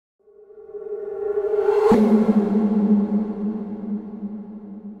It's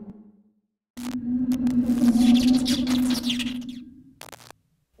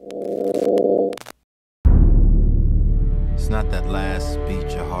not that last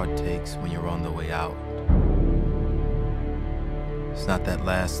speech your heart takes when you're on the way out. It's not that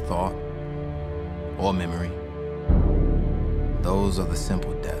last thought or memory. Those are the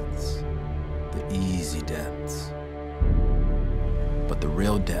simple deaths, the easy deaths. But the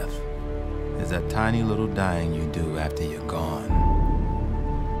real death is that tiny little dying you do after you're gone.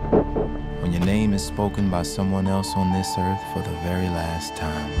 When your name is spoken by someone else on this earth for the very last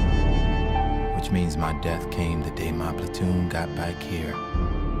time. Which means my death came the day my platoon got back here.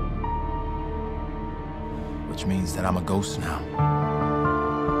 Which means that I'm a ghost now.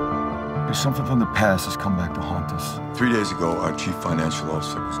 There's something from the past that's come back to haunt us. 3 days ago, our chief financial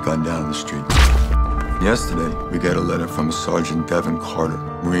officer was gunned down in the street. Yesterday, we got a letter from Sergeant Devin Carter,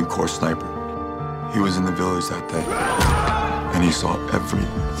 Marine Corps sniper. He was in the village that day, and he saw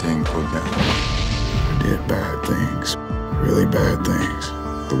everything go down. I did bad things, really bad things.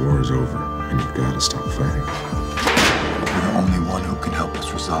 The war is over, and you've got to stop fighting. You're the only one who can help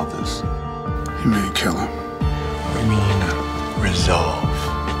us resolve this. You may kill him. We mean resolve.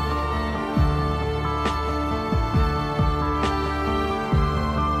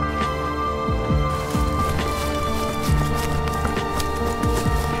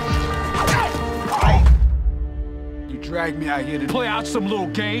 Drag me out here to play out some little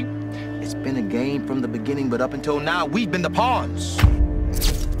game. It's been a game from the beginning, but up until now, we've been the pawns.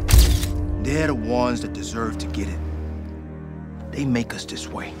 They're the ones that deserve to get it. They make us this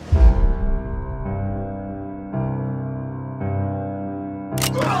way.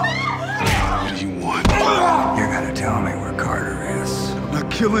 What do you want? You're gonna tell me where Carter is. I'm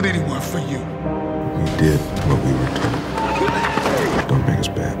not killing anyone for you. We did what we were told. Don't make us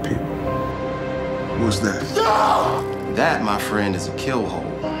bad people. What's that? That, my friend, is a kill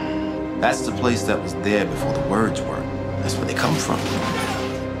hole. That's the place that was there before the words were. That's where they come from.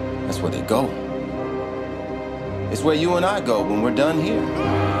 That's where they go. It's where you and I go when we're done here.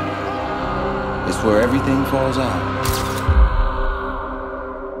 It's where everything falls out.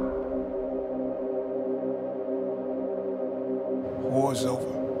 War's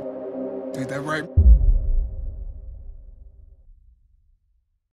over. Ain't that right?